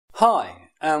Hi,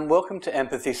 and welcome to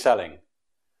Empathy Selling.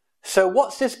 So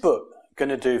what's this book going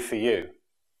to do for you?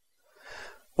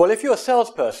 Well, if you're a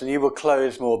salesperson, you will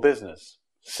close more business.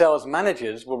 Sales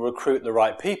managers will recruit the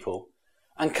right people,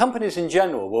 and companies in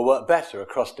general will work better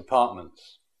across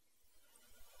departments.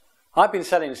 I've been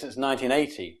selling since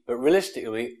 1980, but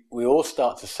realistically, we all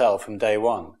start to sell from day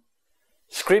one.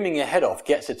 Screaming your head off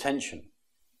gets attention.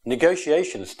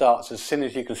 Negotiation starts as soon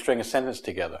as you can string a sentence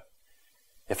together.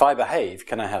 If I behave,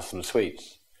 can I have some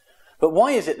sweets? But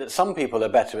why is it that some people are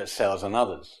better at sales than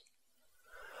others?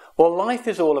 Well, life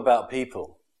is all about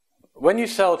people. When you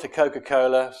sell to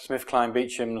Coca-Cola, SmithKline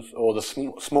Beecham, or the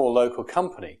small local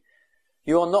company,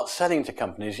 you are not selling to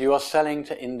companies, you are selling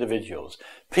to individuals,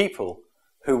 people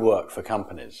who work for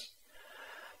companies.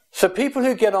 So people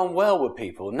who get on well with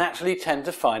people naturally tend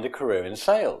to find a career in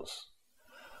sales.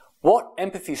 What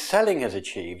Empathy Selling has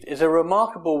achieved is a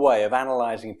remarkable way of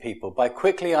analysing people by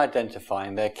quickly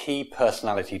identifying their key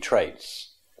personality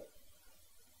traits.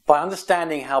 By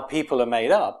understanding how people are made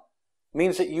up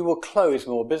means that you will close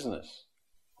more business,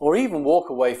 or even walk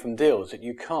away from deals that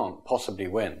you can't possibly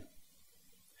win.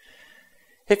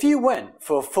 If you went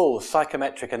for a full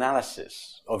psychometric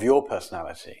analysis of your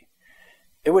personality,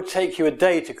 it would take you a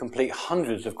day to complete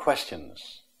hundreds of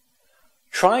questions.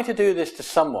 Trying to do this to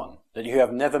someone that you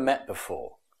have never met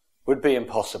before would be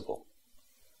impossible.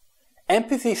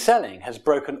 Empathy Selling has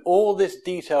broken all this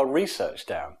detailed research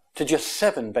down to just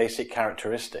 7 basic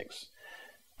characteristics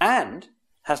and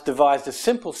has devised a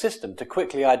simple system to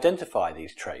quickly identify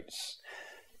these traits.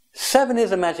 7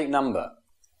 is a magic number,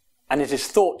 and it is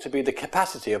thought to be the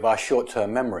capacity of our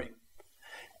short-term memory.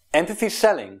 Empathy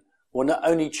Selling will not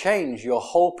only change your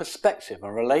whole perspective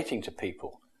on relating to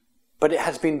people, but it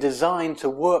has been designed to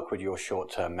work with your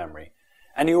short-term memory,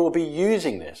 and you will be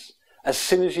using this as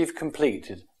soon as you've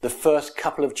completed the first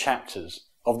couple of chapters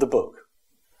of the book.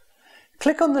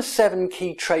 Click on the 7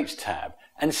 Key Traits tab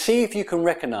and see if you can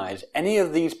recognize any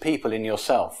of these people in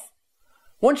yourself.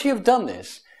 Once you have done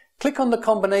this, click on the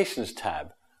Combinations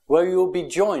tab, where you will be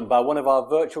joined by one of our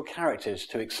virtual characters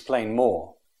to explain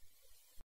more.